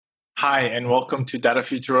Hi, and welcome to Data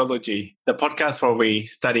Futurology, the podcast where we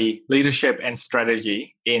study leadership and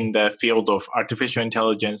strategy in the field of artificial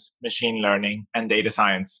intelligence, machine learning, and data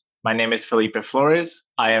science. My name is Felipe Flores.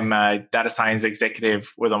 I am a data science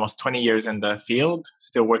executive with almost 20 years in the field,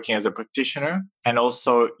 still working as a practitioner, and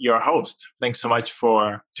also your host. Thanks so much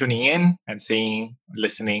for tuning in and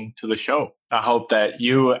listening to the show. I hope that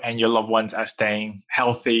you and your loved ones are staying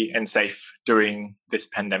healthy and safe during this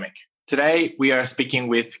pandemic. Today, we are speaking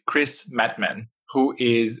with Chris Mattman, who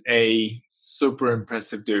is a super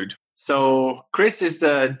impressive dude. So Chris is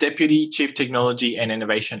the Deputy Chief Technology and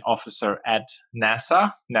Innovation Officer at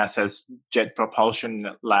NASA, NASA's Jet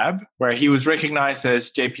Propulsion Lab, where he was recognized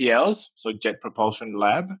as JPL's, so Jet Propulsion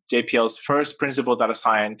Lab, JPL's first principal data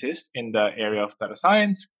scientist in the area of data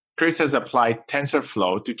science. Chris has applied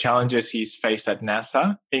TensorFlow to challenges he's faced at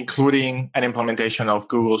NASA, including an implementation of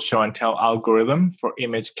Google's show and tell algorithm for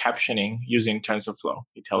image captioning using TensorFlow.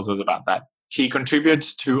 He tells us about that. He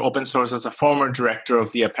contributes to open source as a former director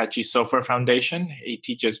of the Apache Software Foundation. He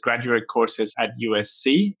teaches graduate courses at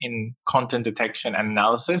USC in content detection and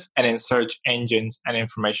analysis and in search engines and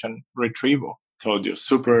information retrieval. Told you,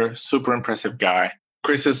 super impressive guy.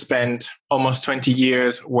 Chris has spent almost 20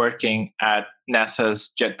 years working at NASA's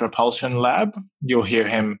Jet Propulsion Lab. You'll hear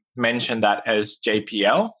him mention that as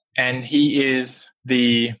JPL. And he is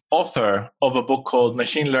the author of a book called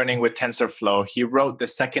Machine Learning with TensorFlow. He wrote the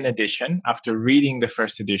second edition after reading the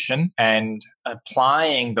first edition and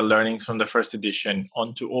applying the learnings from the first edition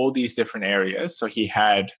onto all these different areas. So he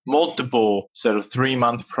had multiple sort of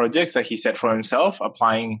 3-month projects that he set for himself,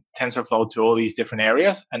 applying TensorFlow to all these different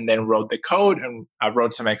areas, and then wrote the code and I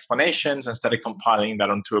wrote some explanations and started compiling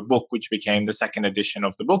that onto a book, which became the second edition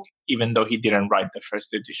of the book, even though he didn't write the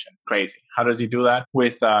first edition. Crazy. How does he do that?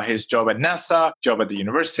 With his job at NASA, job at the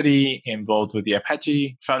university, involved with the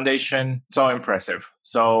Apache Foundation. So impressive.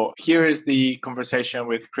 So here is the conversation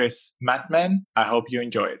with Chris Mattman. I hope you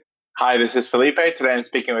enjoy it. Hi, this is Felipe. Today I'm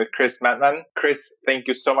speaking with Chris Mattman. Chris, thank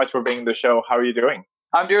you so much for being on the show. How are you doing?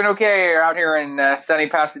 I'm doing okay out here in sunny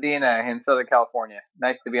Pasadena in Southern California.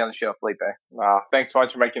 Nice to be on the show, Felipe. Thanks so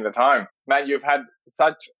much for making the time. Matt, you've had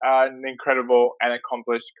such an incredible and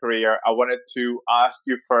accomplished career. I wanted to ask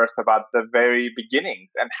you first about the very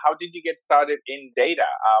beginnings and how did you get started in data?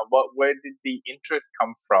 Where did the interest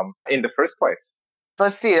come from in the first place?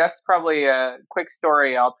 Let's see, that's probably a quick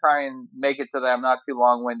story. I'll try and make it so that I'm not too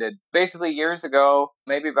long-winded. Basically, years ago,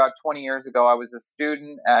 maybe about 20 years ago, I was a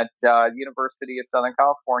student at University of Southern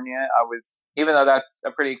California. Even though that's a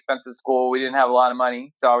pretty expensive school, we didn't have a lot of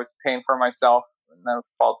money, so I was paying for myself. And that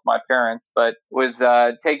was the fault of my parents, but was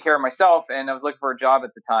take care of myself. And I was looking for a job at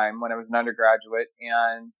the time when I was an undergraduate.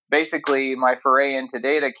 And basically, my foray into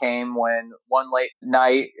data came when one late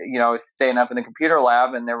night, I was staying up in the computer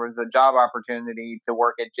lab, and there was a job opportunity to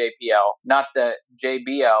work at JPL, not the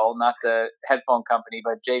JBL, not the headphone company,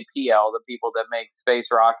 but JPL, the people that make space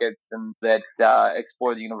rockets and that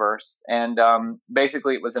explore the universe. And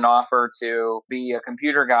basically, it was an offer to be a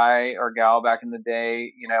computer guy or gal back in the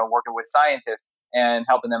day, working with scientists and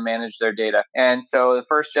helping them manage their data. And so the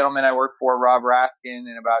first gentleman I worked for, Rob Raskin,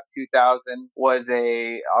 in about 2000 was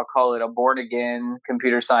I'll call it a born-again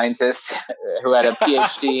computer scientist who had a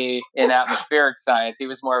PhD in atmospheric science. He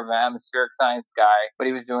was more of an atmospheric science guy, but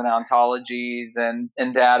he was doing ontologies and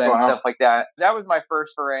data and stuff like that. That was my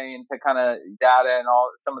first foray into kind of data and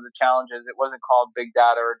some of the challenges. It wasn't called big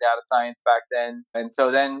data or data science back then. And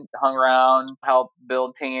so then hung around, helped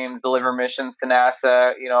build teams, deliver missions to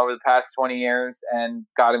NASA, over the past 20 years, and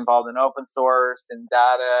got involved in open source and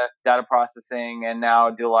data processing, and now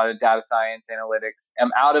do a lot of data science analytics. I'm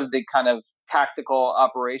out of the kind of tactical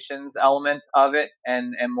operations element of it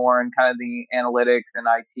and more in kind of the analytics and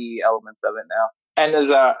IT elements of it now. And as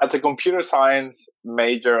a computer science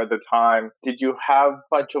major at the time, did you have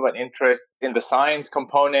much of an interest in the science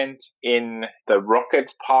component, in the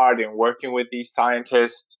rockets part, in working with these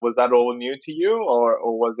scientists? Was that all new to you, or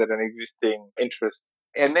was it an existing interest?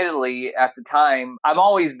 Admittedly, at the time, I've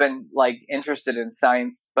always been interested in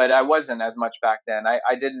science, but I wasn't as much back then.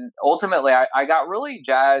 I didn't. Ultimately, I got really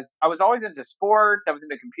jazzed. I was always into sports. I was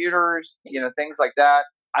into computers, things like that.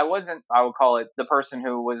 I wasn't, I would call it, the person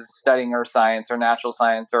who was studying earth science or natural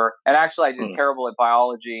science, and actually I did terrible at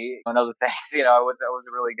biology and other things. I wasn't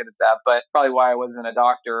really good at that, but probably why I wasn't a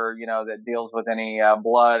doctor, that deals with any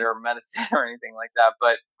blood or medicine or anything like that.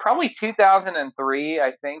 But probably 2003,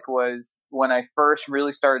 I think, was when I first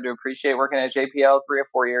really started to appreciate working at JPL 3 or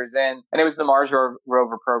 4 years in. And it was the Mars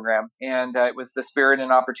rover program. And it was the Spirit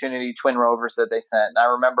and Opportunity twin rovers that they sent. And I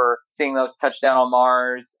remember seeing those touch down on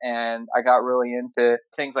Mars, and I got really into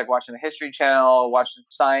things like watching the History Channel, watching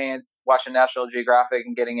science, watching National Geographic,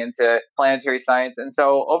 and getting into planetary science. And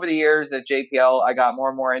so over the years at JPL, I got more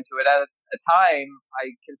and more into it. At a time,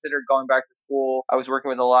 I considered going back to school. I was working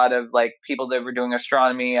with a lot of like people that were doing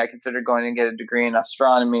astronomy. I considered going to get a degree in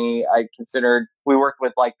astronomy. We worked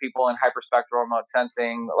with like people in hyperspectral remote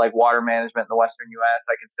sensing, like water management in the Western US.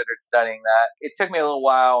 I considered studying that. It took me a little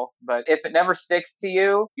while, but if it never sticks to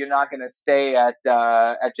you, you're not going to stay at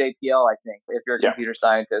JPL, I think, if you're a computer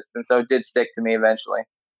scientist. And so it did stick to me eventually.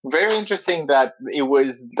 Very interesting that it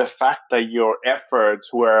was the fact that your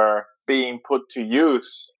efforts were being put to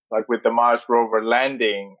use, like with the Mars rover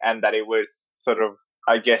landing, and that it was sort of,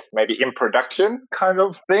 I guess, maybe in production kind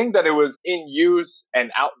of thing, that it was in use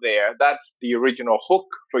and out there. That's the original hook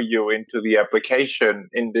for you into the application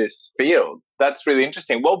in this field. That's really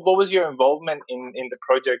interesting. What was your involvement in the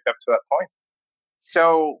project up to that point?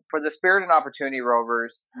 So for the Spirit and Opportunity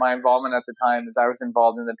rovers, my involvement at the time is I was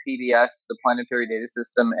involved in the PDS, the Planetary Data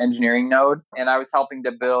System engineering node, and I was helping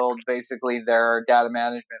to build basically their data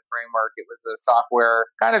management framework. It was a software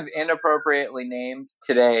kind of inappropriately named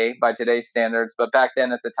today by today's standards, but back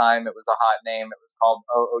then at the time it was a hot name. It was called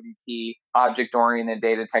OODT, Object Oriented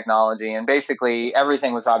Data Technology, and basically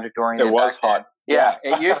everything was object oriented. It was hot. Yeah,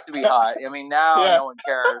 it used to be hot. I mean, now no one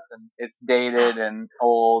cares and it's dated and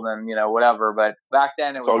old and, whatever. But back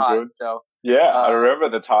then it was hot. Good. So I remember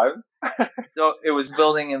the times. So it was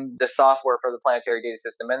building in the software for the planetary data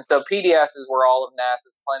system. And so PDS is where all of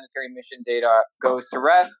NASA's planetary mission data goes to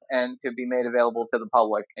rest and to be made available to the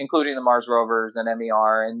public, including the Mars rovers and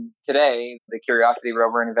MER. And today, the Curiosity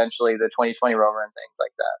rover and eventually the 2020 rover and things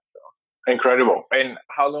like that. So incredible. And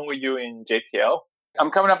how long were you in JPL?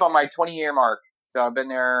 I'm coming up on my 20-year mark. So I've been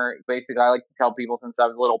there, basically, I like to tell people since I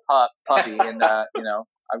was a little puppy, and,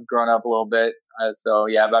 I've grown up a little bit. So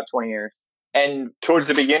yeah, about 20 years. And towards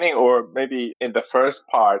the beginning, or maybe in the first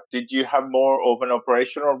part, did you have more of an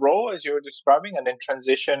operational role as you were describing and then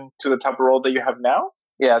transition to the type of role that you have now?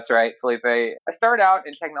 Yeah, that's right, Felipe. I started out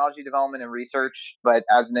in technology development and research, but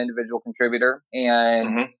as an individual contributor.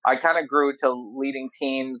 And I kind of grew to leading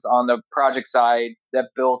teams on the project side that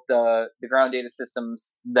built the ground data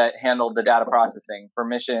systems that handled the data processing for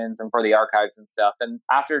missions and for the archives and stuff. And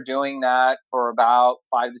after doing that for about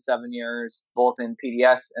 5 to 7 years, both in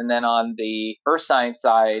PDS and then on the Earth science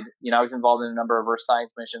side, I was involved in a number of Earth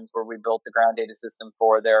science missions where we built the ground data system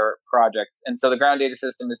for their projects. And so the ground data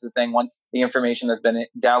system is the thing, once the information has been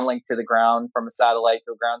downlinked to the ground from a satellite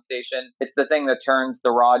to a ground station, it's the thing that turns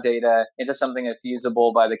the raw data into something that's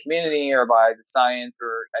usable by the community or by the science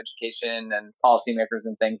or education and policymakers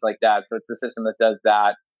and things like that. So it's the system that does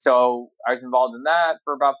that. So I was involved in that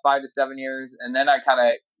for about 5 to 7 years. And then I kind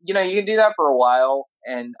of, you can do that for a while.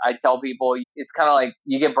 And I tell people it's kind of like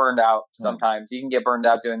you get burned out sometimes. You can get burned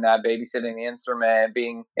out doing that, babysitting the instrument,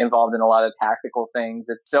 being involved in a lot of tactical things.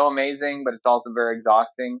 It's so amazing, but it's also very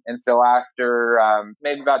exhausting. And so after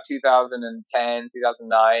maybe about 2010,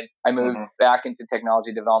 2009, I moved back into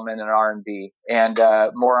technology development and R&D and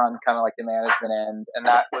more on kind of like the management end. And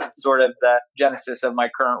that was sort of the genesis of my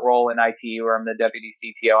current role in IT, where I'm the deputy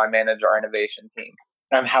CTO. I manage our innovation team.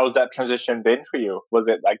 And how's that transition been for you? Was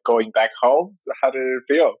it like going back home? How did it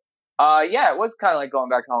feel? Yeah, it was kind of like going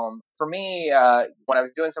back home. For me, when I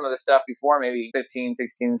was doing some of this stuff before, maybe 15,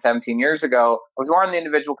 16, 17 years ago, I was more on the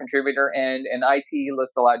individual contributor end, and IT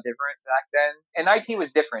looked a lot different back then. And IT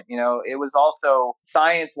was different. It was also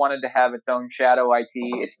science wanted to have its own shadow IT.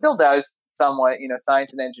 It still does somewhat.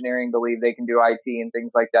 Science and engineering believe they can do IT and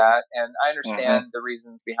things like that. And I understand the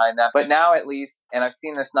reasons behind that. But now at least, and I've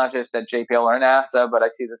seen this not just at JPL or NASA, but I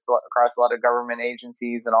see this across a lot of government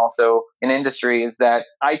agencies and also in industry, is that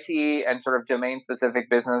IT and sort of domain-specific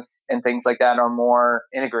business and things like that are more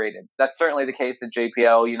integrated. That's certainly the case at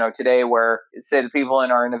JPL, today, where say the people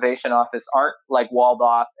in our innovation office aren't like walled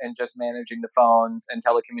off and just managing the phones and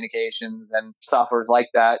telecommunications and software like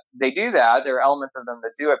that. They do that. There are elements of them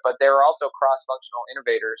that do it, but they're also cross-functional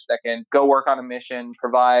innovators that can go work on a mission,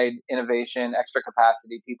 provide innovation, extra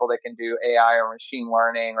capacity, people that can do AI or machine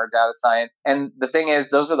learning or data science. And the thing is,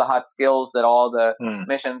 those are the hot skills that all the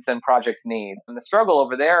missions and projects need. And the struggle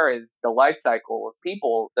over there is the life cycle of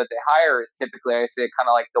people that they hire is typically, I say, kind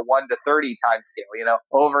of like the 1 to 30 time scale.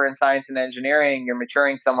 Over in science and engineering, you're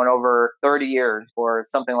maturing someone over 30 years or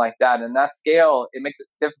something like that. And that scale, it makes it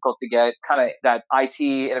difficult to get kind of that IT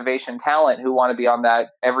innovation talent who want to be on that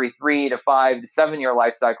every 3 to 5 to 7 year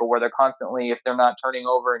life cycle, where they're constantly, if they're not turning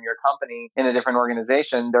over in your company in a different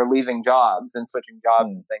organization, they're leaving jobs and switching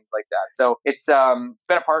jobs and things like that. So it's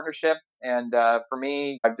been a partnership. And for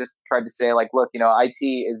me, I've just tried to say, like, look, IT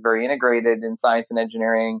is very integrated in science and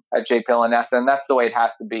engineering at JPL and NASA, and that's the way it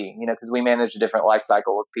has to be, because we manage a different life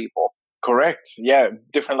cycle with people. Correct. Yeah.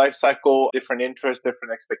 Different life cycle, different interests,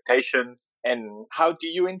 different expectations. And how do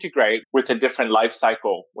you integrate with a different life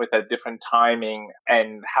cycle, with a different timing?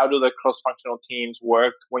 And how do the cross-functional teams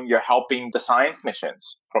work when you're helping the science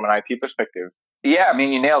missions from an IT perspective? Yeah, I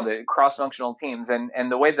mean, you nailed it. Cross-functional teams, and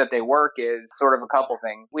the way that they work is sort of a couple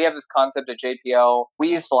things. We have this concept at JPL. We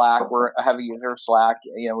use Slack. We're a heavy user of Slack.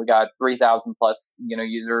 We got 3,000 plus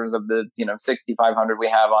users of the 6,500 we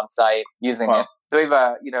have on site using it. So we have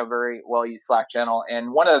a very well used Slack channel,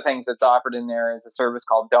 and one of the things that's offered in there is a service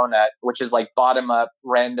called Donut, which is like bottom up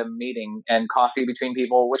random meeting and coffee between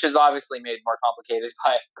people, which is obviously made more complicated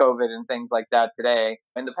by COVID and things like that today.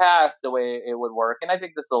 In the past, the way it would work, and I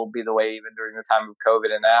think this will be the way even during the time of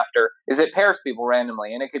COVID and after, is it pairs people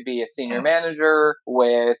randomly, and it could be a senior manager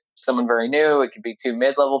with someone very new. It could be two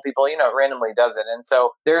mid-level people, it randomly does it. And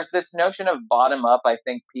so there's this notion of bottom up, I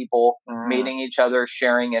think, people meeting each other,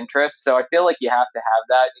 sharing interests. So I feel like you have to have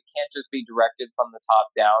that. It can't just be directed from the top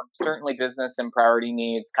down. Certainly business and priority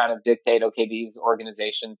needs kind of dictate, okay, these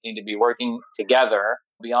organizations need to be working together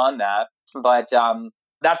beyond that. But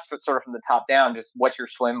that's sort of from the top down, just what's your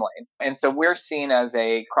swim lane. And so we're seen as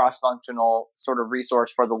a cross-functional sort of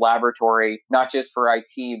resource for the laboratory, not just for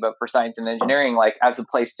IT, but for science and engineering, like as a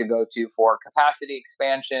place to go to for capacity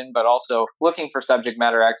expansion, but also looking for subject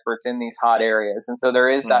matter experts in these hot areas. And so there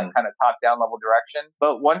is that kind of top-down level direction.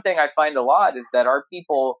 But one thing I find a lot is that our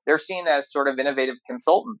people, they're seen as sort of innovative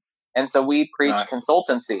consultants. And so we preach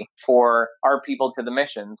consultancy for our people to the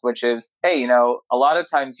missions, which is, hey, a lot of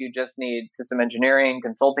times you just need system engineering,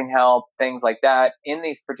 consulting help, things like that in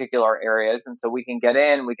these particular areas. And so we can get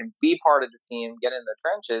in, we can be part of the team, get in the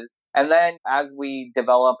trenches. And then as we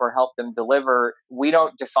develop or help them deliver, we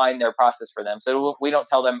don't define their process for them. So we don't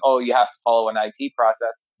tell them, oh, you have to follow an IT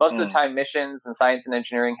process. Most of the time, missions and science and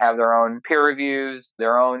engineering have their own peer reviews,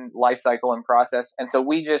 their own life cycle and process. And so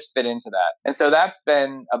we just fit into that. And so that's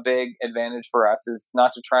been a big advantage for us, is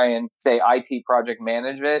not to try and say IT project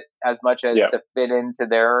management as much as to fit into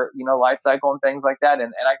their, life cycle and things like that.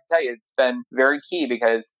 And I can tell you, it's been very key,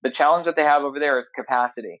 because the challenge that they have over there is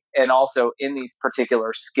capacity, and also in these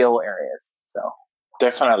particular skill areas. So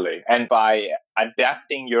definitely. And by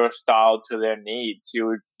adapting your style to their needs, you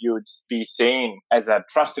would be seen as a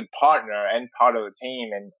trusted partner and part of the team,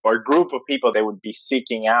 and or a group of people they would be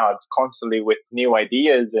seeking out constantly with new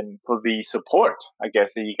ideas and for the support, I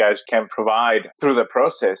guess, that you guys can provide through the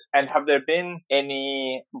process. And have there been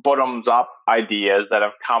any bottoms up ideas that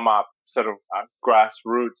have come up, sort of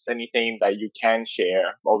grassroots, anything that you can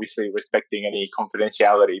share, obviously respecting any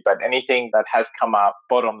confidentiality, but anything that has come up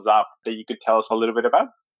bottoms up that you could tell us a little bit about?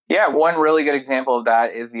 Yeah, one really good example of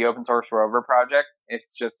that is the open source rover project.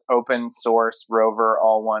 It's just open source rover,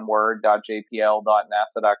 all one word,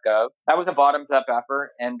 .jpl.nasa.gov. That was a bottoms up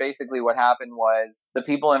effort. And basically what happened was the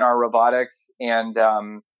people in our robotics and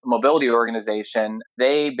mobility organization,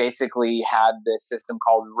 they basically had this system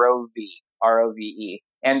called ROVE, ROVE.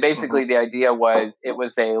 And basically the idea was it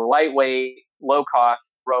was a lightweight,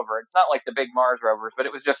 low-cost rover. It's not like the big Mars rovers, but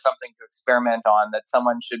it was just something to experiment on that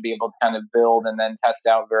someone should be able to kind of build and then test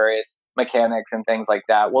out various mechanics and things like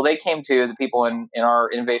that. Well, they came to the people in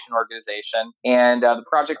our innovation organization, and the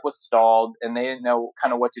project was stalled, and they didn't know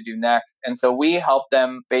kind of what to do next. And so we helped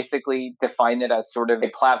them basically define it as sort of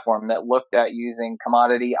a platform that looked at using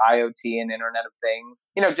commodity IoT and Internet of Things,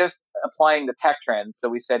 just applying the tech trends. So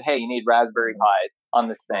we said, hey, you need Raspberry Pis on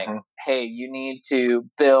this thing. Hey, you need to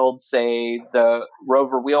build, say, the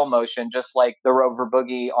rover wheel motion, just like the rover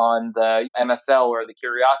boogie on the MSL or the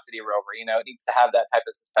Curiosity rover. It needs to have that type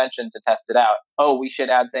of suspension to test it out. Oh, we should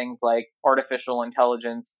add things like artificial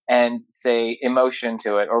intelligence and, say, emotion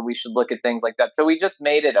to it, or we should look at things like that. So we just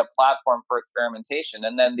made it a platform for experimentation.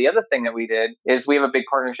 And then the other thing that we did is we have a big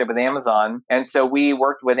partnership with Amazon. And so we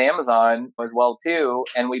worked with Amazon as well, too.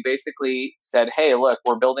 And we basically said, hey, look,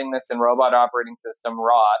 we're building this in robot operating system,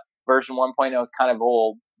 ROS. Version 1.0 is kind of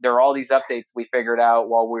old. There are all these updates we figured out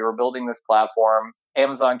while we were building this platform.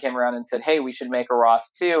 Amazon came around and said, hey, we should make a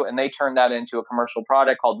ROS too. And they turned that into a commercial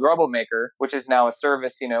product called RoboMaker, which is now a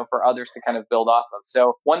service, for others to kind of build off of.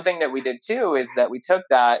 So one thing that we did too is that we took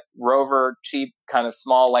that rover, cheap, kind of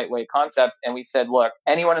small, lightweight concept, and we said, look,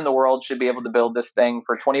 anyone in the world should be able to build this thing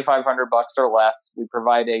for $2,500 or less. We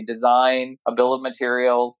provide a design, a bill of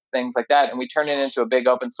materials, things like that. And we turn it into a big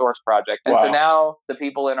open source project. And so now the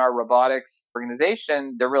people in our robotics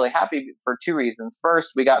organization, they're really happy for two reasons.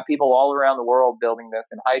 First, we got people all around the world building building this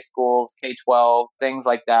in high schools, K-12, things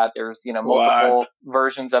like that. There's, multiple What?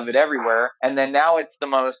 versions of it everywhere. And then now it's the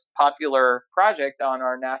most popular project on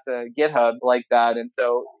our NASA GitHub like that. And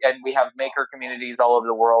we have maker communities all over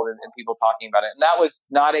the world and people talking about it. And that was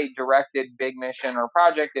not a directed big mission or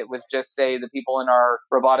project. It was just, say, the people in our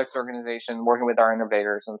robotics organization working with our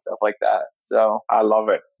innovators and stuff like that. So I love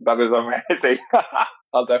it. That is amazing.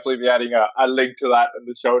 I'll definitely be adding a link to that in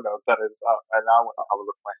the show notes. That is, and I want to have a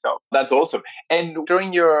look myself. That's awesome. And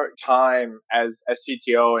during your time as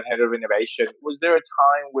CTO and head of innovation, was there a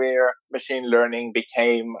time where machine learning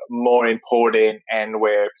became more important and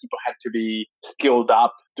where people had to be skilled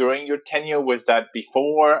up during your tenure? Was that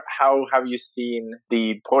before? How have you seen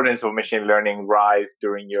the importance of machine learning rise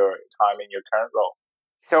during your time in your current role?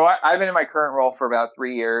 So I've been in my current role for about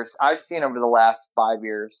 3 years. I've seen over the last 5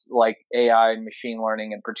 years, like AI and machine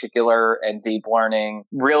learning in particular and deep learning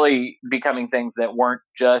really becoming things that weren't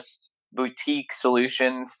just boutique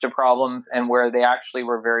solutions to problems and where they actually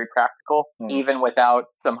were very practical, even without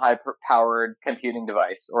some high powered computing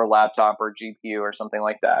device or laptop or GPU or something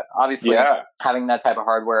like that. Obviously, having that type of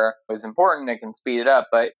hardware is important. It can speed it up.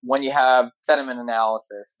 But when you have sentiment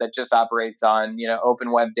analysis that just operates on,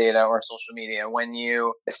 open web data or social media,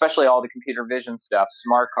 especially all the computer vision stuff,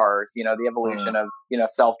 smart cars, the evolution of,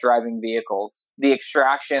 self-driving vehicles, the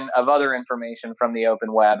extraction of other information from the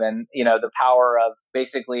open web and, the power of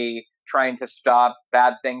basically trying to stop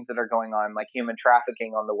bad things that are going on, like human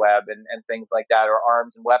trafficking on the web and things like that, or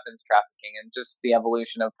arms and weapons trafficking, and just the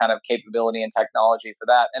evolution of kind of capability and technology for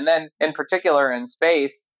that. And then in particular in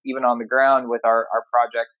space, even on the ground with our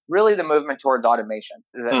projects, really the movement towards automation.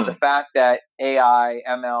 The fact that AI,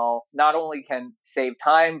 ML not only can save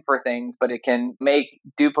time for things, but it can make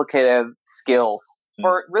duplicative skills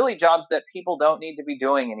for really jobs that people don't need to be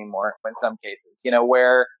doing anymore in some cases,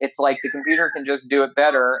 where it's like the computer can just do it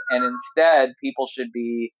better. And instead, people should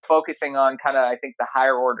be focusing on kind of, I think, the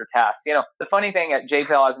higher order tasks. The funny thing at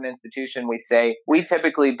JPL as an institution, we say we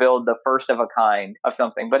typically build the first of a kind of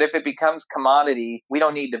something. But if it becomes commodity, we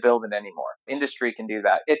don't need to build it anymore. Industry can do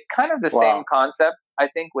that. It's kind of the same concept, I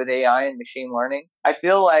think, with AI and machine learning. I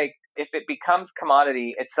feel like if it becomes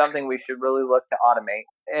commodity, it's something we should really look to automate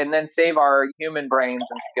and then save our human brains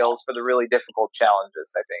and skills for the really difficult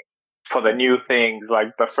challenges, I think. For the new things,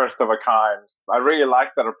 like the first of a kind. I really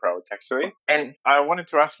like that approach, actually. And I wanted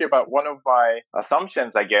to ask you about one of my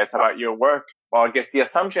assumptions, I guess, about your work. Well, I guess the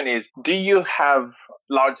assumption is, do you have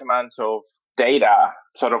large amounts of data,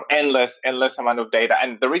 sort of endless amount of data?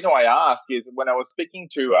 And the reason why I ask is when I was speaking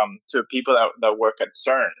to people that work at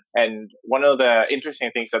CERN, and one of the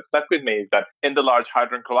interesting things that stuck with me is that in the Large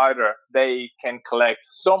Hadron Collider, they can collect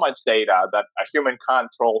so much data that a human can't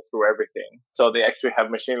troll through everything. So they actually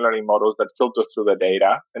have machine learning models that filter through the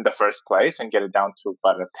data in the first place and get it down to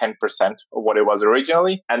about 10% of what it was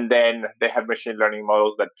originally. And then they have machine learning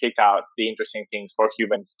models that pick out the interesting things for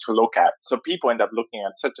humans to look at. So people end up looking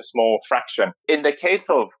at such a small fraction. In the case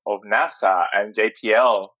of NASA and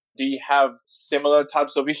JPL, do you have similar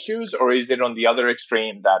types of issues, or is it on the other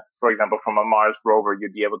extreme that, for example, from a Mars rover,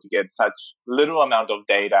 you'd be able to get such little amount of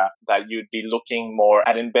data that you'd be looking more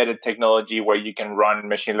at embedded technology where you can run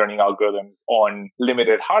machine learning algorithms on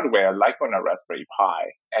limited hardware, like on a Raspberry Pi?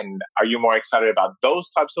 And are you more excited about those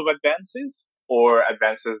types of advances or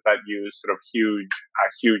advances that use sort of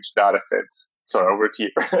huge data sets? So over to you.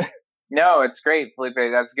 No, it's great, Felipe.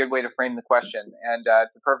 That's a good way to frame the question. And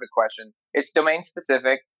it's a perfect question. It's domain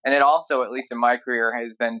specific. And it also, at least in my career,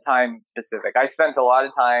 has been time specific. I spent a lot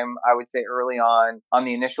of time, I would say early on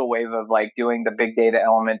the initial wave of like doing the big data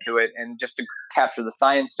element to it. And just to capture the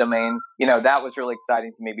science domain, that was really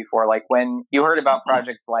exciting to me before. Like when you heard about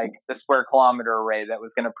projects like the Square Kilometer Array that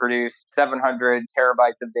was going to produce 700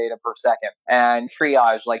 terabytes of data per second, and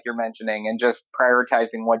triage, like you're mentioning, and just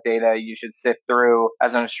prioritizing what data you should sift through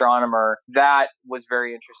as an astronomer, that was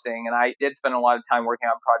very interesting. And I did spend a lot of time working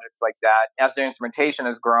on projects like that. As the instrumentation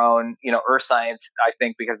has grown, Earth science, I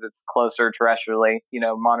think because it's closer terrestrially,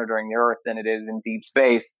 monitoring the Earth than it is in deep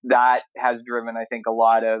space, that has driven, I think, a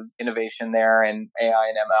lot of innovation there. And AI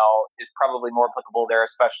and ML is probably more applicable there,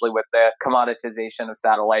 especially with the commoditization of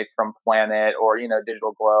satellites from Planet or,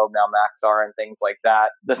 Digital Globe, now Maxar and things like that,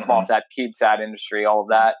 the small sat, CubeSat industry, all of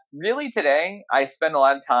that. Really today, I spend a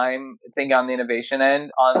lot of time thinking on the innovation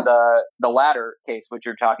end on the latter case, which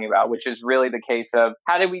you're talking about, which is really the case of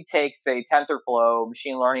how do we take, say, TensorFlow,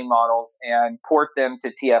 machine learning models and port them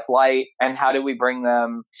to TF Lite, and how do we bring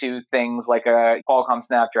them to things like a Qualcomm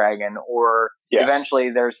Snapdragon or Yeah. Eventually,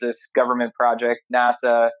 there's this government project,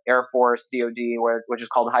 NASA, Air Force, DoD, which is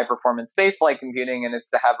called high performance spaceflight computing, and it's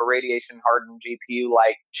to have a radiation hardened GPU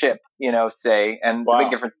like chip, say. And the big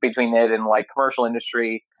difference between it and like commercial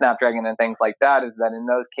industry, Snapdragon and things like that is that in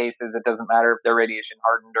those cases, it doesn't matter if they're radiation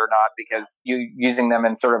hardened or not, because you using them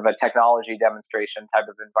in sort of a technology demonstration type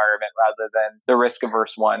of environment rather than the risk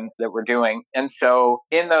averse one that we're doing. And so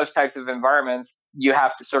in those types of environments, you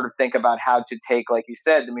have to sort of think about how to take, like you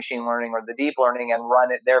said, the machine learning or the deep learning and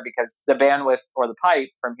run it there, because the bandwidth or the pipe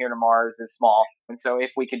from here to Mars is small. And so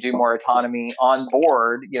if we could do more autonomy on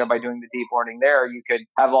board, by doing the deep learning there, you could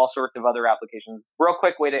have all sorts of other applications. Real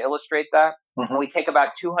quick way to illustrate that. Mm-hmm. We take about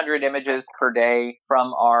 200 images per day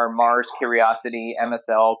from our Mars Curiosity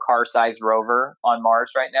MSL car-sized rover on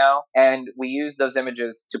Mars right now. And we use those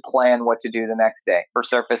images to plan what to do the next day for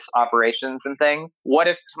surface operations and things. What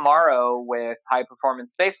if tomorrow, with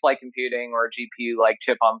high-performance spaceflight computing or a GPU-like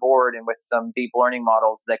chip on board and with some deep learning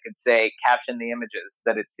models that could, say, caption the images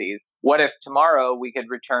that it sees, what if tomorrow we could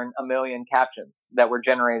return 1 million captions that were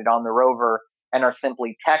generated on the rover and are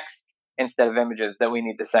simply text instead of images that we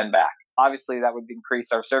need to send back? Obviously, that would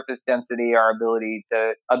increase our surface density, our ability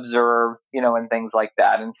to observe, and things like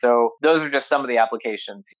that. And so those are just some of the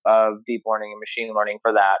applications of deep learning and machine learning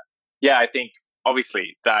for that. Yeah, I think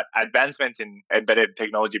obviously that advancement in embedded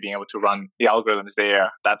technology, being able to run the algorithms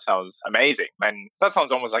there, that sounds amazing. And that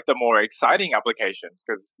sounds almost like the more exciting applications,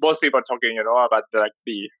 because most people are talking, about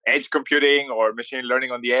the edge computing or machine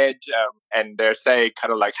learning on the edge. And they're saying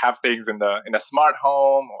kind of like have things in a smart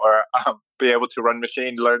home, or be able to run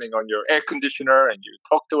machine learning on your air conditioner and you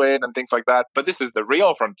talk to it and things like that. But this is the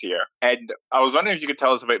real frontier. And I was wondering if you could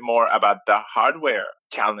tell us a bit more about the hardware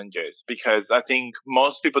challenges, because I think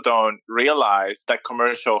most people don't realize that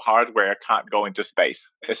commercial hardware can't go into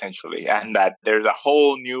space, essentially, and that there's a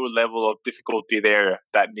whole new level of difficulty there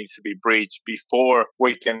that needs to be breached before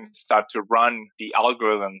we can start to run the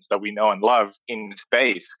algorithms that we know and love in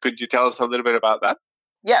space. Could you tell us a little bit about that?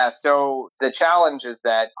 Yeah, so the challenge is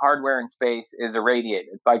that hardware in space is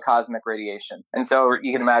irradiated by cosmic radiation. And so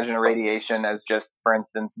you can imagine irradiation as just, for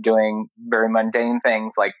instance, doing very mundane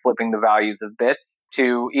things like flipping the values of bits,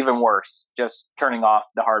 to even worse, just turning off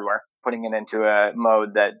the hardware, putting it into a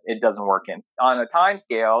mode that it doesn't work in. On a time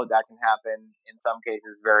scale, that can happen in some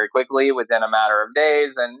cases very quickly within a matter of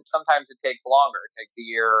days, and sometimes it takes longer. It takes a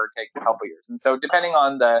year or it takes a couple years. And so depending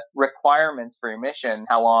on the requirements for your mission,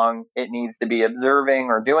 how long it needs to be observing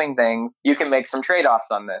or doing things, you can make some trade-offs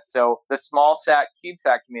on this. So the small sat,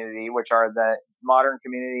 CubeSat community, which are the modern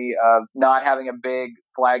community of not having a big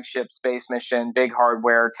flagship space mission, big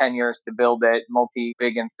hardware, 10 years to build it,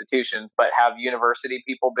 multi-big institutions, but have university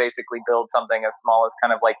people basically build something as small as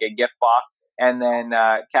kind of like a gift box and then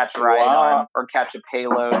catch a ride on or catch a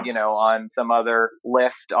payload, on some other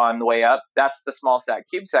lift on the way up. That's the small sat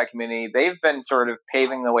CubeSat community. They've been sort of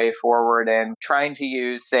paving the way forward and trying to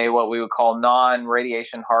use, say, what we would call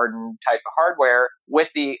non-radiation hardened type of hardware, with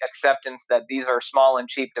the acceptance that these are small and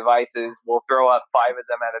cheap devices. We'll throw up 5 of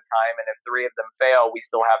them at a time, and if 3 of them fail, we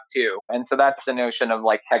still have 2. And so that's the notion of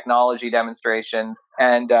like technology demonstrations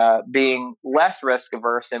and being less risk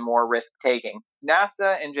averse and more risk taking.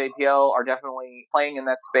 NASA and JPL are definitely playing in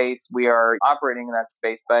that space. We are operating in that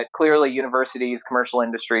space, but clearly universities, commercial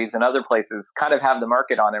industries, and other places kind of have the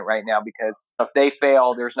market on it right now, because if they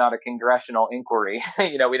fail, there's not a congressional inquiry.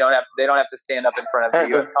 They don't have to stand up in front of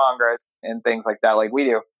the U.S. Congress and things like that like we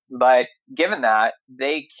do. But given that,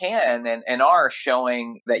 they can and are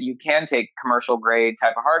showing that you can take commercial grade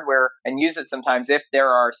type of hardware and use it sometimes if there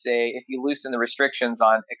are, say, if you loosen the restrictions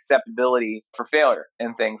on acceptability for failure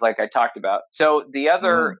and things like I talked about. So the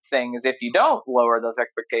other thing is, if you don't lower those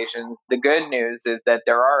expectations, the good news is that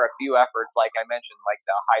there are a few efforts, like I mentioned, like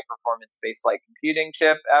the high performance spaceflight computing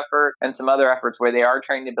chip effort and some other efforts where they are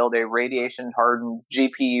trying to build a radiation hardened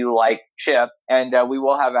GPU like chip. And we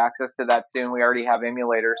will have access to that soon. We already have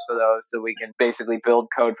emulators for those, so we can basically build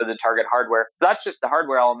code for the target hardware. So that's just the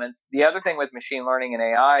hardware elements. The other thing with machine learning and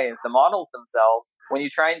AI is the models themselves. When you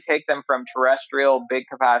try and take them from terrestrial big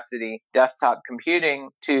capacity desktop computing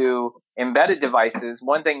to embedded devices,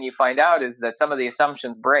 one thing you find out is that some of the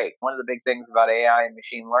assumptions break. One of the big things about AI and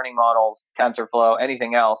machine learning models, TensorFlow,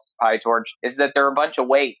 anything else, PyTorch, is that there are a bunch of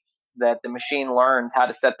weights that the machine learns how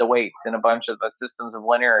to set the weights in a bunch of systems of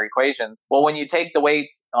linear equations. Well, when you take the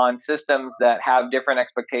weights on systems that have different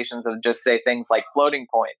expectations of just say things like floating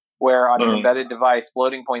points, where on an embedded device,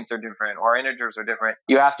 floating points are different or integers are different,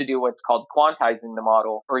 you have to do what's called quantizing the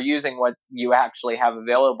model or using what you actually have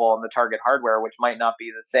available on the target hardware, which might not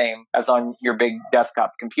be the same as on your big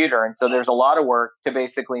desktop computer. And so there's a lot of work to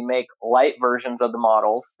basically make light versions of the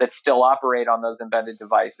models that still operate on those embedded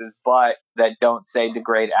devices, but that don't say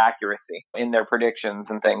degrade accuracy in their predictions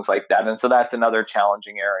and things like that. And so that's another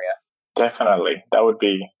challenging area. Definitely. That would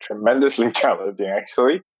be tremendously challenging,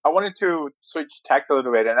 actually. I wanted to switch tack a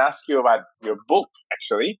little bit and ask you about your book,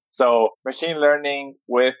 actually. So, Machine Learning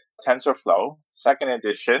with TensorFlow, second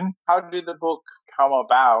edition. How did the book come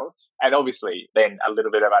about? And obviously, then a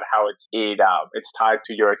little bit about how it's tied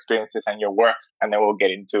to your experiences and your works, and then we'll get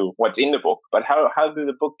into what's in the book. But how did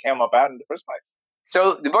the book come about in the first place?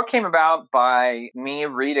 So the book came about by me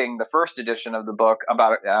reading the first edition of the book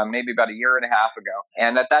maybe about a year and a half ago.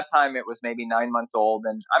 And at that time, it was maybe 9 months old.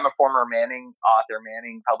 And I'm a former Manning author.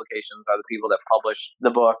 Manning Publications are the people that published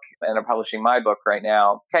the book and are publishing my book right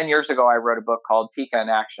now. 10 years ago, I wrote a book called Tika in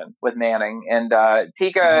Action with Manning. And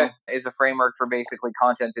Tika is a framework for basically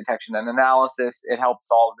content detection and analysis. It helps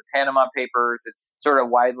solve the Panama Papers. It's sort of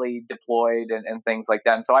widely deployed and things like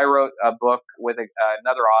that. And so I wrote a book with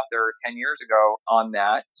another author 10 years ago on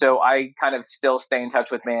that. So I kind of still stay in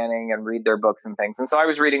touch with Manning and read their books and things. And so I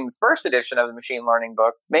was reading this first edition of the machine learning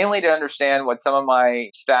book, mainly to understand what some of my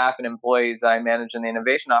staff and employees I manage in the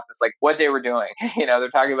innovation office, like what they were doing. They're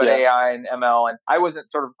talking about AI and ML, and I wasn't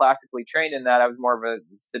sort of classically trained in that. I was more of a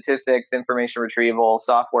statistics, information retrieval,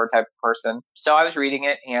 software type of person. So I was reading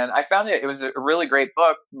it and I found it was a really great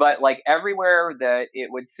book, but like everywhere that it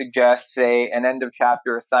would suggest, say, an end of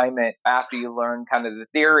chapter assignment after you learn kind of the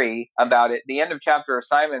theory about it, the end of chapter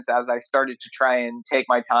assignments, as I started to try and take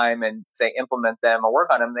my time and say implement them or work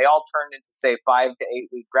on them, they all turned into say 5 to 8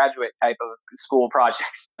 week graduate type of school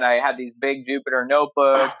projects. And I had these big Jupyter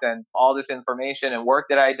notebooks and all this information and work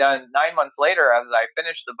that I had done. 9 months later, as I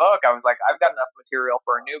finished the book, I was like, I've got enough material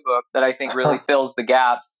for a new book that I think really fills the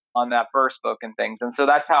gaps on that first book and things. And so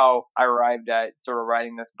that's how I arrived at sort of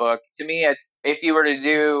writing this book. To me, it's if you were to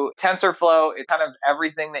do TensorFlow, it's kind of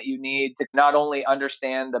everything that you need to not only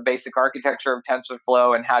understand the basic architecture of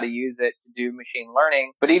TensorFlow and how to use it to do machine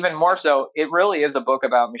learning, but even more so, it really is a book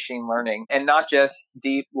about machine learning and not just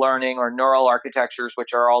deep learning or neural architectures,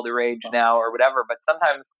 which are all the rage now or whatever. But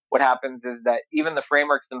sometimes what happens is that even the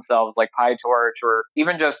frameworks themselves, like PyTorch or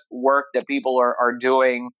even just work that people are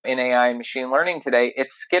doing in AI and machine learning today,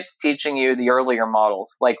 it skips teaching you the earlier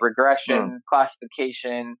models like regression,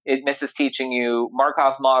 classification. It misses teaching you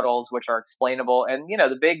Markov models, which are explainable. And,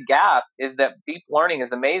 the big gap is that deep learning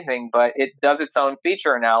is amazing, but it does its own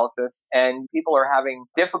feature analysis. And people are having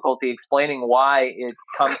difficulty explaining why it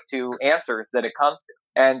comes to answers that it comes to.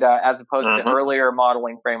 And as opposed to earlier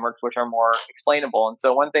modeling frameworks, which are more explainable. And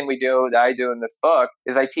so one thing that I do in this book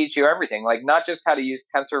is I teach you everything, like not just how to use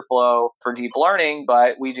TensorFlow for deep learning,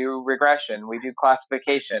 but we do regression, we do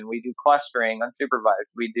classification, we do clustering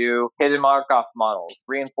unsupervised, we do hidden Markov models,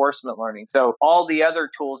 reinforcement learning. So all the other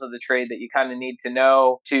tools of the trade that you kind of need to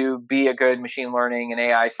know to be a good machine learning and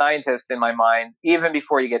AI scientist in my mind, even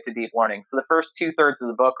before you get to deep learning. So the first 2/3 of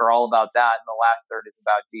the book are all about that. And the last third is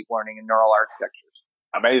about deep learning and neural architectures.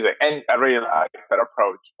 Amazing. And I really like that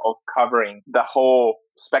approach of covering the whole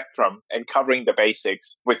spectrum and covering the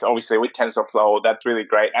basics with TensorFlow. That's really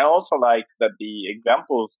great. And I also like that the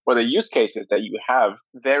examples or the use cases that you have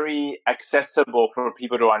very accessible for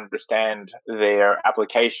people to understand their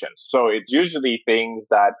applications. So it's usually things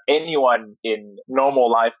that anyone in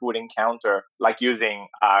normal life would encounter, like using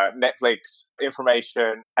Netflix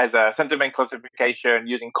information as a sentiment classification,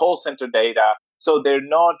 using call center data. So they're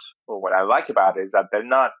not, or what I like about it is that they're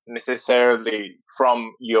not necessarily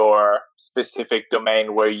from your specific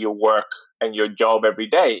domain where you work and your job every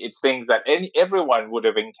day. It's things that everyone would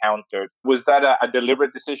have encountered. Was that a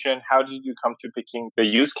deliberate decision? How did you come to picking the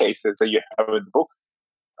use cases that you have in the book?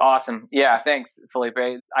 Awesome. Yeah, thanks, Felipe.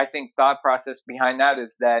 I think thought process behind that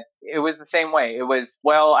is that it was the same way. It was,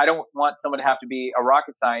 well, I don't want someone to have to be a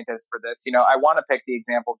rocket scientist for this. I want to pick the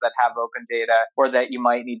examples that have open data or that you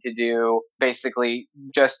might need to do basically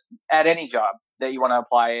just at any job that you want to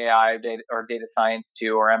apply AI or data science to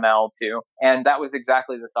or ML to. And that was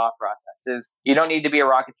exactly the thought process is you don't need to be a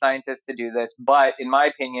rocket scientist to do this. But in my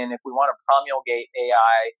opinion, if we want to promulgate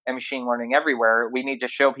AI and machine learning everywhere, we need to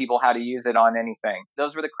show people how to use it on anything.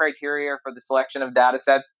 Those were the criteria for the selection of data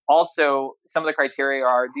sets. Also, some of the criteria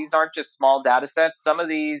are these aren't just small data sets. One of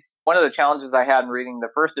the challenges I had in reading the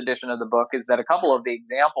first edition of the book is that a couple of the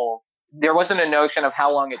examples there wasn't a notion of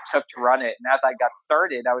how long it took to run it. And as I got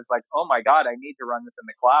started, I was like, oh my God, I need to run this in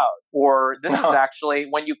the cloud. Or this is actually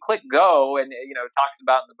when you click go, and it talks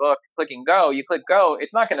about in the book, clicking go, you click go,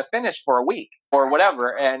 it's not going to finish for a week or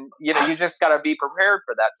whatever. And you just got to be prepared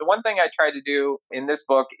for that. So one thing I try to do in this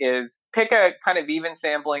book is pick a kind of even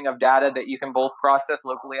sampling of data that you can both process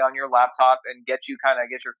locally on your laptop and get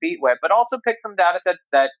your feet wet, but also pick some data sets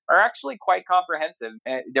that are actually quite comprehensive.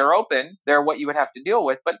 They're open, they're what you would have to deal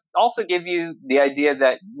with, but also give you the idea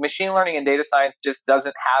that machine learning and data science just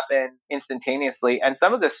doesn't happen instantaneously. And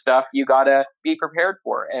some of this stuff you got to be prepared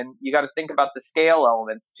for, and you got to think about the scale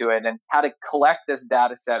elements to it and how to collect this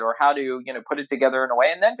data set, or how to put it together in a way,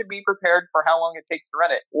 and then to be prepared for how long it takes to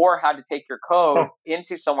run it, or how to take your code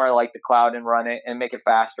into somewhere like the cloud and run it and make it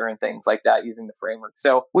faster and things like that using the framework.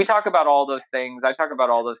 So we talk about all those things. I talk about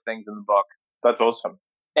all those things in the book. That's awesome.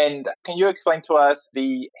 And can you explain to us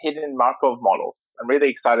the hidden Markov models? I'm really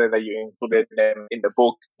excited that you included them in the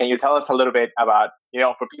book. Can you tell us a little bit about,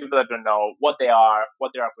 for people that don't know what they are,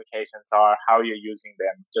 what their applications are, how you're using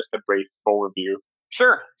them, just a brief overview?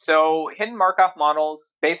 Sure. So hidden Markov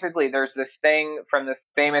models, basically there's this thing from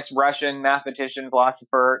this famous Russian mathematician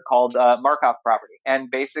philosopher called Markov property. And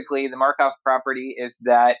basically the Markov property is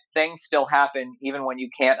that things still happen even when you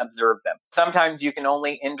can't observe them. Sometimes you can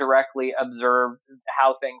only indirectly observe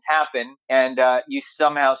how things happen, and you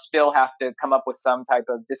somehow still have to come up with some type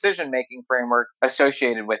of decision-making framework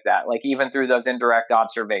associated with that, like even through those indirect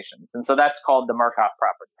observations. And so that's called the Markov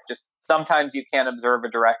property. Just sometimes you can't observe a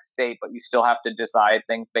direct state, but you still have to decide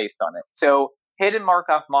things based on it. So hidden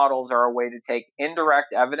Markov models are a way to take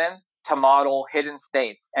indirect evidence to model hidden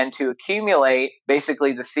states and to accumulate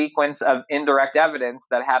basically the sequence of indirect evidence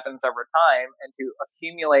that happens over time, and to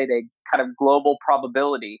accumulate a kind of global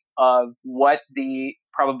probability of what the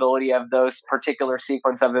probability of those particular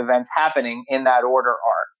sequence of events happening in that order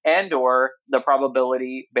are, and or the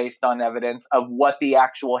probability based on evidence of what the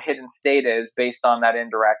actual hidden state is based on that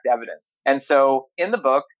indirect evidence. And so in the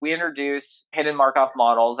book, we introduce hidden Markov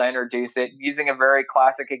models. I introduce it using a very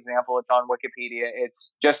classic example. It's on Wikipedia.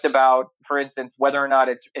 It's just about, for instance, whether or not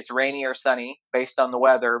it's rainy or sunny based on the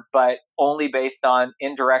weather, but only based on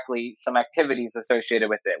indirectly some activities associated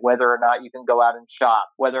with it, whether or not you can go out and shop,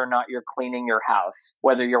 whether or not you're cleaning your house,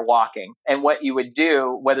 whether you're walking, and what you would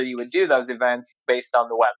do, whether you would do those events based on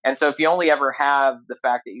the weather. And so if you only ever have the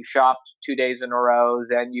fact that you shopped 2 days in a row,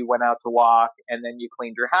 then you went out to walk, and then you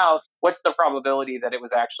cleaned your house, what's the probability that it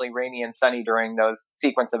was actually rainy and sunny during those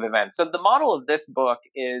sequence of events? So the model of this book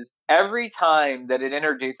is every time that it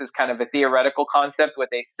introduces kind of a theoretical concept with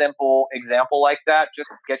a simple example like that,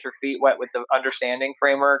 just get your feet wet with the understanding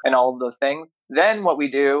framework and all of those things, then what we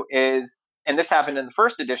do is, and this happened in the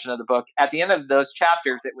first edition of the book, at the end of those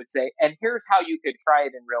chapters, it would say, and here's how you could try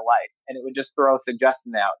it in real life. And it would just throw a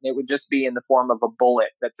suggestion out. And it would just be in the form of a bullet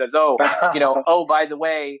that says, oh, by the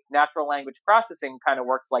way, natural language processing kind of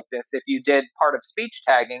works like this. If you did part of speech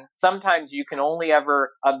tagging, sometimes you can only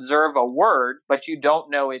ever observe a word, but you don't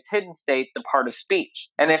know its hidden state, the part of speech.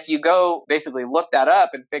 And if you go basically look that up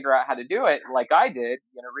and figure out how to do it, like I did,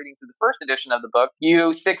 reading through the first edition of the book,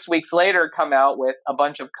 you 6 weeks later come out with a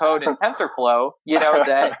bunch of code in TensorFlow,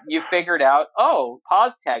 that you figured out,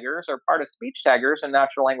 pause taggers or part of speech taggers in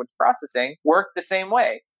natural language processing work the same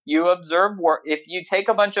way. You observe, if you take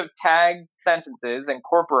a bunch of tagged sentences and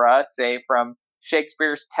corpora, say from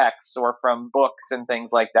Shakespeare's texts or from books and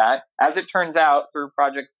things like that, as it turns out through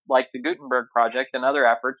projects like the Gutenberg Project and other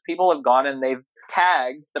efforts, people have gone and they've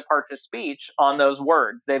tagged the parts of speech on those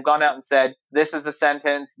words. They've gone out and said, this is a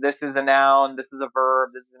sentence, this is a noun, this is a verb,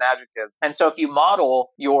 this is an adjective. And so if you model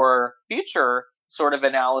your future sort of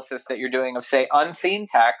analysis that you're doing of, say, unseen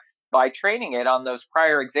text by training it on those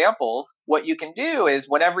prior examples, what you can do is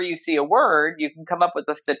whenever you see a word, you can come up with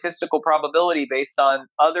a statistical probability based on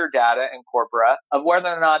other data and corpora of whether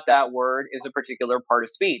or not that word is a particular part of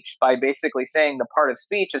speech by basically saying the part of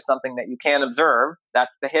speech is something that you can observe.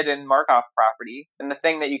 That's the hidden Markov property. And the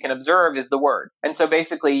thing that you can observe is the word. And so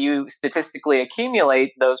basically you statistically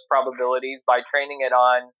accumulate those probabilities by training it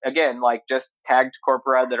on, again, like just tagged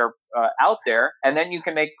corpora that are out there. And then you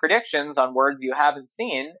can make predictions on words you haven't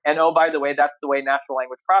seen. And oh, by the way, that's the way natural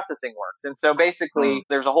language processing works. And so basically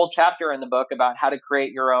there's a whole chapter in the book about how to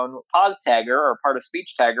create your own pause tagger or part of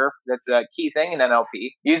speech tagger. That's a key thing in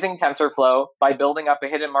NLP using TensorFlow by building up a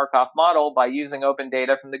hidden Markov model by using open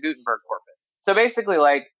data from the Gutenberg corpus. So basically,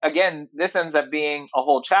 again, this ends up being a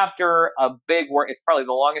whole chapter, a big work. It's probably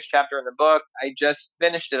the longest chapter in the book. I just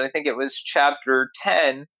finished it. I think it was chapter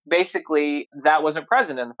 10. basically that wasn't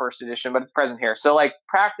present in the first edition, but it's present here. So like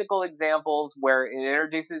practical examples where it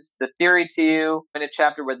introduces the theory to you in a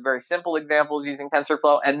chapter with very simple examples using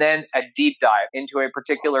TensorFlow, and then a deep dive into a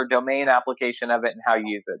particular domain application of it and how you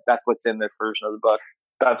use it. That's what's in this version of the book.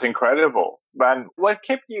 That's incredible. Man, what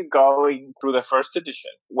kept you going through the first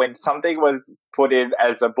edition when something was put in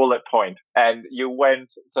as a bullet point and you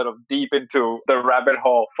went sort of deep into the rabbit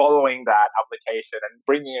hole following that application and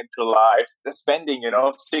bringing it to life, spending,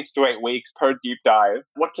 6 to 8 weeks per deep dive?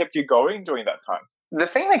 What kept you going during that time? The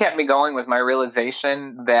thing that kept me going was my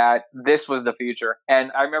realization that this was the future. And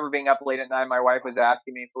I remember being up late at night. My wife was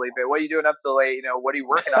asking me, Felipe, what are you doing up so late? What are you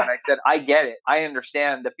working on? I said, I get it. I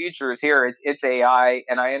understand the future is here. It's AI.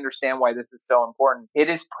 And I understand why this is so important. It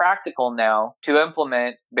is practical now to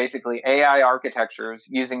implement basically AI architectures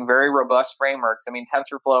using very robust frameworks. I mean,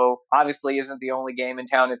 TensorFlow obviously isn't the only game in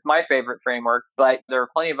town. It's my favorite framework, but there are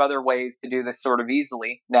plenty of other ways to do this sort of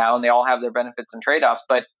easily now. And they all have their benefits and trade-offs,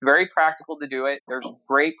 but very practical to do it. There's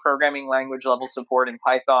great programming language level support in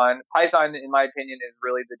Python. Python, in my opinion, is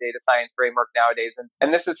really the data science framework nowadays.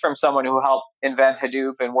 And this is from someone who helped invent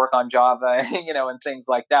Hadoop and work on Java, and things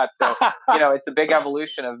like that. So, it's a big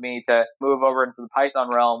evolution of me to move over into the Python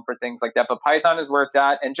realm for things like that. But Python is where it's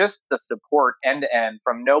at. And just the support end to end,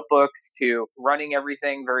 from notebooks to running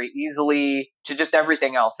everything very easily to just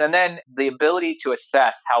everything else. And then the ability to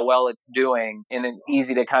assess how well it's doing in an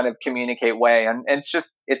easy to kind of communicate way. And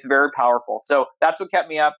it's very powerful. So that's what kept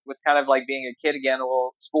me up, was kind of like being a kid again, a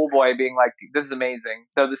little schoolboy being like, this is amazing.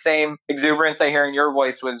 So the same exuberance I hear in your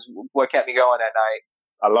voice was what kept me going at night.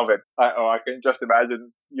 I love it. I can just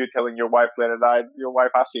imagine you telling your wife late at night, your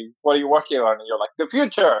wife asking, what are you working on? And you're like, the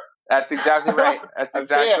future. That's exactly right. That's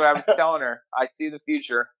exactly what I was telling her. I see the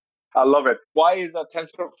future. I love it. Why is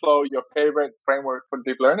TensorFlow your favorite framework for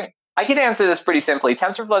deep learning? I can answer this pretty simply.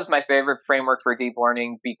 TensorFlow is my favorite framework for deep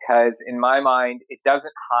learning because, in my mind, it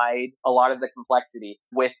doesn't hide a lot of the complexity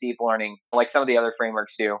with deep learning like some of the other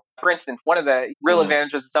frameworks do. For instance, one of the real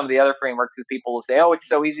advantages of some of the other frameworks is people will say, oh, it's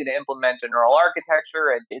so easy to implement a neural architecture,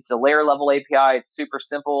 and it's a layer level API, it's super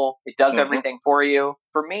simple, it does everything for you.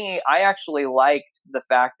 For me, I actually liked the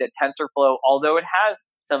fact that TensorFlow, although it has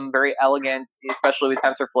some very elegant, especially with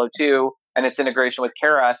TensorFlow 2, and its integration with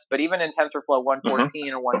Keras, but even in TensorFlow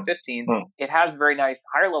 114 and 115, it has very nice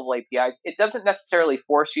higher level APIs. It doesn't necessarily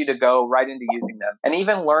force you to go right into using them. And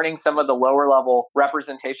even learning some of the lower level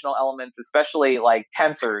representational elements, especially like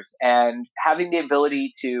tensors, and having the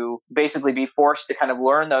ability to basically be forced to kind of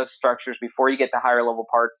learn those structures before you get to higher level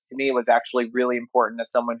parts, to me was actually really important as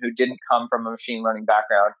someone who didn't come from a machine learning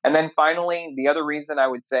background. And then finally, the other reason I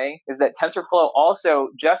would say is that TensorFlow also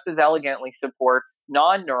just as elegantly supports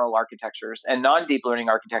non-neural architectures and non-deep learning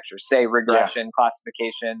architectures, say regression,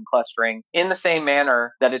 classification, clustering, in the same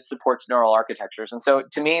manner that it supports neural architectures. And so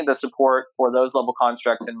to me, the support for those level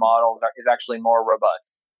constructs and models is actually more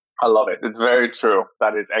robust. I love it. It's very true.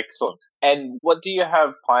 That is excellent. And what do you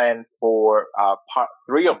have planned for part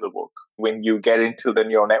 3 of the book when you get into the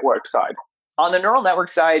neural network side? On the neural network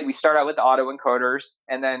side, we start out with autoencoders,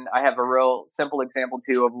 and then I have a real simple example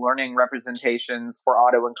too of learning representations for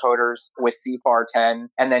autoencoders with CIFAR10,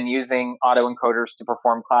 and then using autoencoders to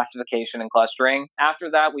perform classification and clustering.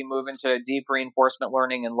 After that, we move into deep reinforcement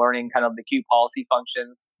learning and learning kind of the Q policy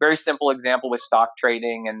functions. Very simple example with stock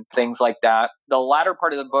trading and things like that. The latter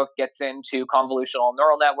part of the book gets into convolutional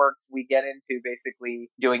neural networks. We get into basically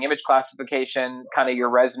doing image classification, kind of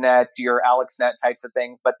your ResNet, your AlexNet types of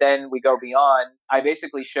things, but then we go beyond. I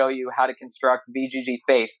basically show you how to construct VGG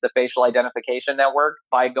Face, the facial identification network,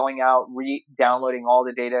 by going out, re-downloading all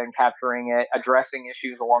the data and capturing it, addressing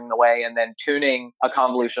issues along the way, and then tuning a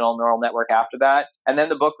convolutional neural network after that. And then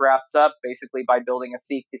the book wraps up basically by building a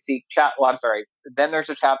seek-to-seek chat. Well, I'm sorry. Then there's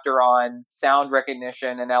a chapter on sound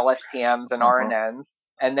recognition and LSTMs and RNNs.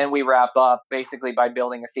 And then we wrap up basically by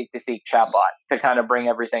building a seek-to-seek chatbot to kind of bring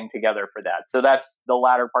everything together for that. So that's the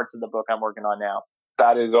latter parts of the book I'm working on now.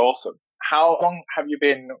 That is awesome. How long have you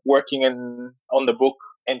been working on the book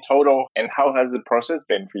in total, and how has the process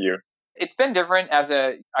been for you? It's been different as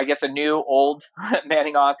a new, old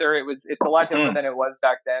Manning author. It's a lot different than it was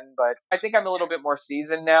back then, but I think I'm a little bit more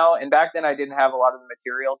seasoned now. And back then I didn't have a lot of the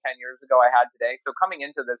material 10 years ago I had today. So coming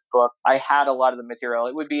into this book, I had a lot of the material.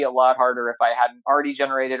 It would be a lot harder if I hadn't already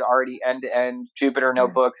generated end-to-end Jupyter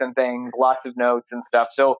notebooks and things, lots of notes and stuff.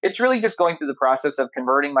 So it's really just going through the process of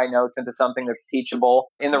converting my notes into something that's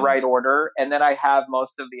teachable in the right order. And then I have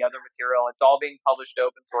most of the other material. It's all being published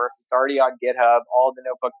open source. It's already on GitHub. All the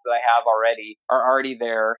notebooks that I have already are already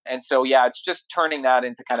there. And so, yeah, it's just turning that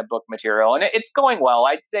into kind of book material. And it's going well.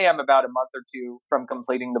 I'd say I'm about a month or two from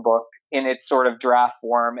completing the book. in its sort of draft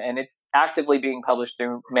form, and it's actively being published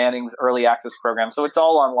through Manning's early access program. So it's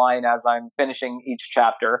all online as I'm finishing each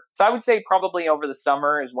chapter. So I would say probably over the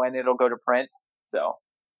summer is when it'll go to print. So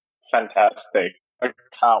fantastic. I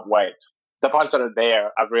can't wait. The parts that are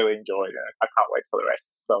there, I've really enjoyed it. I can't wait for the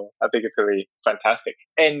rest. So I think it's going to be fantastic.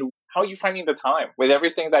 And how are you finding the time with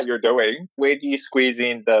everything that you're doing? Where do you squeeze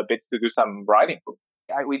in the bits to do some writing?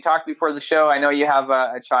 We talked before the show. I know you have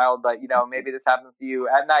a child, but maybe this happens to you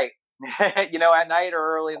at night. At night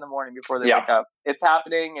or early in the morning before they wake up. It's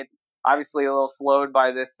happening. It's obviously a little slowed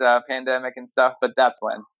by this pandemic and stuff, but that's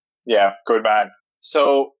when. Yeah, good man.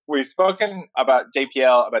 So we've spoken about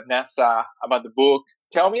JPL, about NASA, about the book.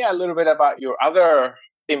 Tell me a little bit about your other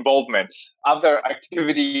involvements, other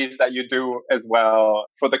activities that you do as well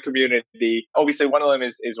for the community. Obviously, one of them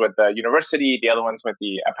is with the university, the other one's with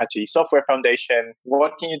the Apache Software Foundation.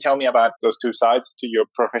 What can you tell me about those two sides to your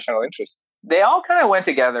professional interests? They all kind of went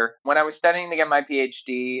together. When I was studying to get my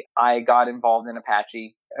PhD, I got involved in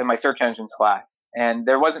Apache in my search engines class. And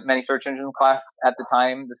there wasn't many search engine class at the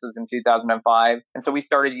time. This was in 2005. And so we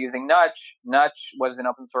started using Nutch. Nutch was an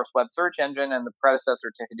open source web search engine and the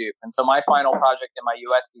predecessor to Hadoop. And so my final project in my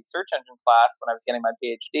USC search engines class when I was getting my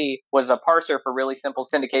PhD was a parser for really simple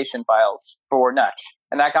syndication files for Nutch.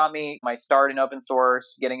 And that got me my start in open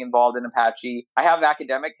source, getting involved in Apache. I have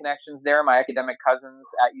academic connections there. My academic cousins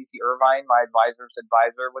at UC Irvine, my advisor's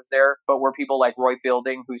advisor was there, but were people like Roy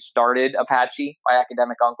Fielding, who started Apache. My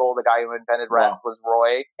academic uncle, the guy who invented REST, was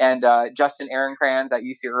Roy. And Justin Ehrenkranz at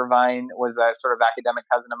UC Irvine was a sort of academic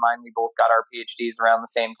cousin of mine. We both got our PhDs around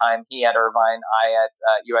the same time. He at Irvine, I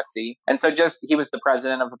at USC. And so he was the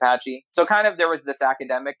president of Apache. So kind of there was this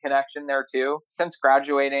academic connection there too. Since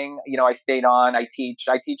graduating, I stayed on. I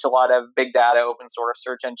teach a lot of big data, open source,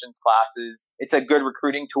 search engines classes. It's a good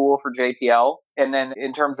recruiting tool for JPL. And then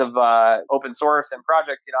in terms of open source and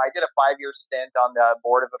projects, I did a 5-year stint on the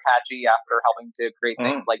board of Apache after helping to create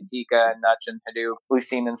things like Tika and Nutch and Hadoop,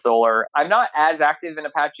 Lucene and Solr. I'm not as active in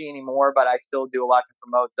Apache anymore, but I still do a lot to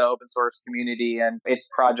promote the open source community and its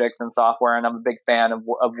projects and software. And I'm a big fan of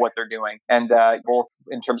what they're doing. And both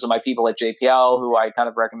in terms of my people at JPL, who I kind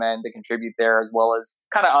of recommend to contribute there, as well as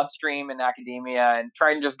kind of upstream in academia and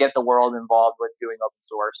try and just get the world involved with doing open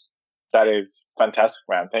source. That is fantastic,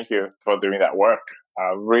 man. Thank you for doing that work.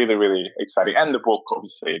 Really, really exciting. And the book,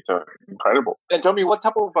 obviously, it's incredible. And tell me, what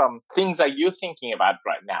type of things are you thinking about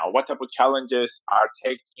right now? What type of challenges are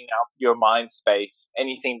taking up your mind space?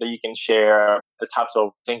 Anything that you can share, the types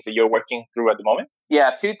of things that you're working through at the moment?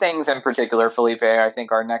 Yeah, two things in particular, Felipe, I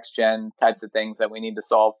think are next gen types of things that we need to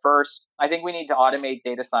solve. First, I think we need to automate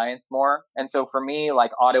data science more. And so for me,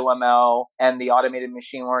 like AutoML and the automated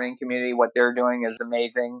machine learning community, what they're doing is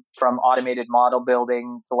amazing, from automated model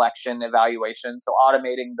building, selection, evaluation. So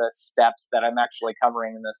automating the steps that I'm actually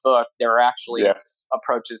covering in this book, there are actually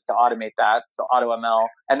approaches to automate that. So AutoML.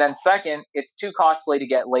 And then second, it's too costly to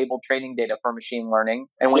get labeled training data for machine learning,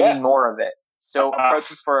 and we need more of it. So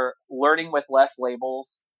approaches for learning with less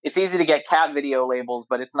labels. It's easy to get cat video labels,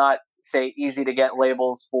 but it's not, say, easy to get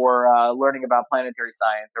labels for learning about planetary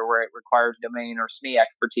science, or where it requires domain or SME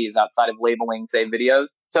expertise outside of labeling, say,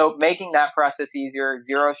 videos. So making that process easier,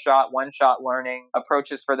 zero-shot, one-shot learning,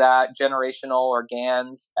 approaches for that, generational or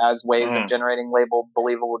GANs as ways of generating labeled,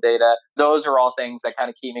 believable data. Those are all things that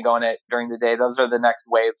kind of keep me going during the day. Those are the next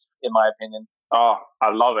waves, in my opinion. Oh,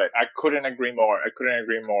 I love it. I couldn't agree more.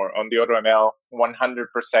 On the AutoML,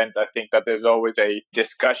 100%. I think that there's always a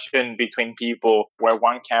discussion between people where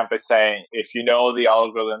one camp is saying, if you know the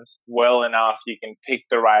algorithms well enough, you can pick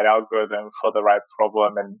the right algorithm for the right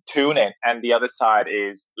problem and tune it. And the other side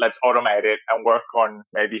is, let's automate it and work on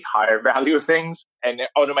maybe higher value things. And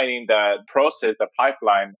automating the process, the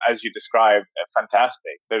pipeline, as you described,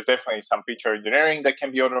 fantastic. There's definitely some feature engineering that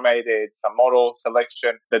can be automated, some model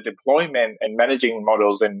selection, the deployment and managing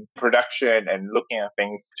models in production, and looking at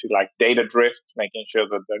things to like data drift, making sure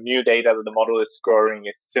that the new data that the model is scoring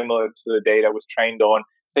is similar to the data it was trained on.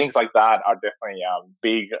 Things like that are definitely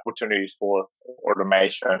big opportunities for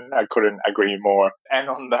automation. I couldn't agree more. And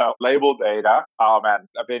on the label data, oh man,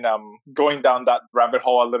 I've been going down that rabbit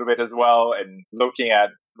hole a little bit as well, and looking at,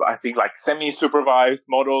 I think, like semi-supervised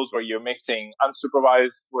models where you're mixing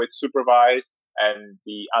unsupervised with supervised, and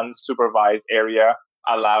the unsupervised area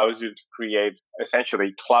allows you to create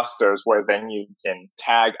essentially clusters where then you can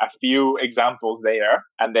tag a few examples there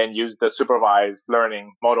and then use the supervised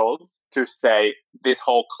learning models to say this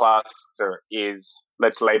whole cluster is,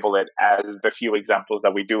 let's label it as the few examples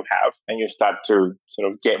that we do have. And you start to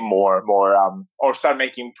sort of get more, or start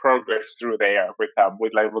making progress through there with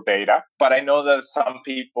labeled data. But I know that some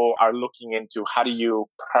people are looking into how do you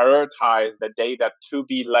prioritize the data to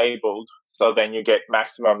be labeled so then you get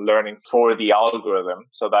maximum learning for the algorithm.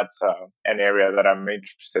 So that's an area that I'm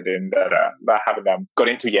interested in that I haven't got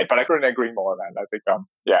into yet. But I couldn't agree more, man. I think,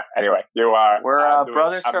 anyway, you are. We're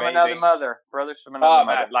brothers amazing. From another mother. Brothers from another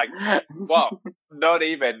mother. Man, well, not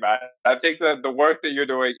even, man. I think that the work that you're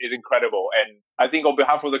doing is incredible. And I think on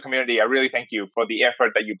behalf of the community, I really thank you for the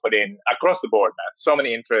effort that you put in across the board, man. So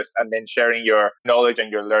many interests, and then sharing your knowledge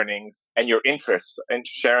and your learnings and your interests and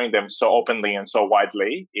sharing them so openly and so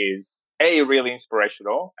widely is really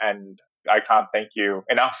inspirational. And I can't thank you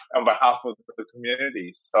enough on behalf of the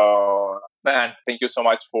community. So, man, thank you so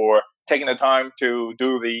much for taking the time to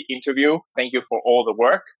do the interview. Thank you for all the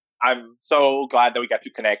work. I'm so glad that we got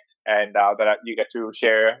to connect and that you get to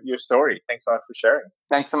share your story. Thanks so much for sharing.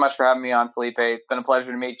 Thanks so much for having me on, Felipe. It's been a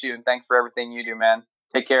pleasure to meet you, and thanks for everything you do, man.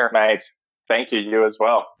 Take care. Mate, thank you. You as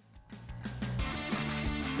well.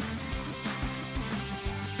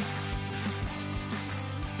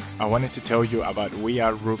 I wanted to tell you about We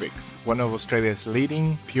Are Rubix, one of Australia's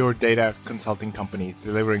leading pure data consulting companies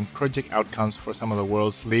delivering project outcomes for some of the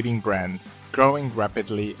world's leading brands. Growing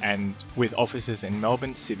rapidly and with offices in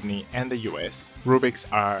Melbourne, Sydney, and the US, Rubix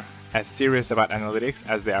are as serious about analytics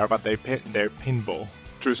as they are about their pinball.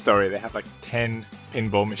 True story, they have like 10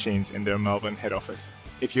 pinball machines in their Melbourne head office.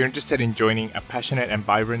 If you're interested in joining a passionate and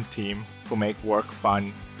vibrant team who make work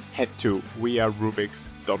fun, head to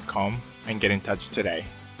wearerubix.com and get in touch today.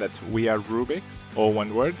 That's wearerubix, all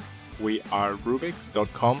one word,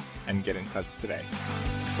 wearerubix.com, and get in touch today.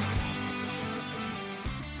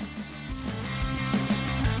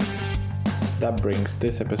 That brings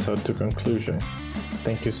this episode to conclusion.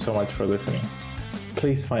 Thank you so much for listening.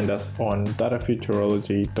 Please find us on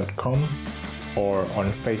datafuturology.com or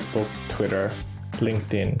on Facebook, Twitter,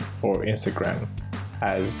 LinkedIn, or Instagram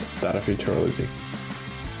as Datafuturology.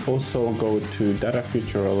 Also go to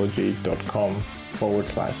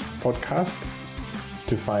datafuturology.com/podcast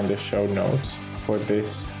to find the show notes for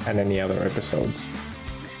this and any other episodes.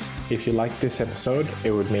 If you liked this episode,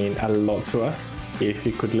 it would mean a lot to us if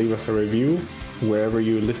you could leave us a review wherever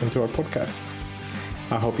you listen to our podcast.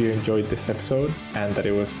 I hope you enjoyed this episode and that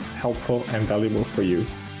it was helpful and valuable for you.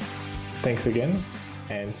 Thanks again,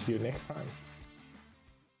 and see you next time.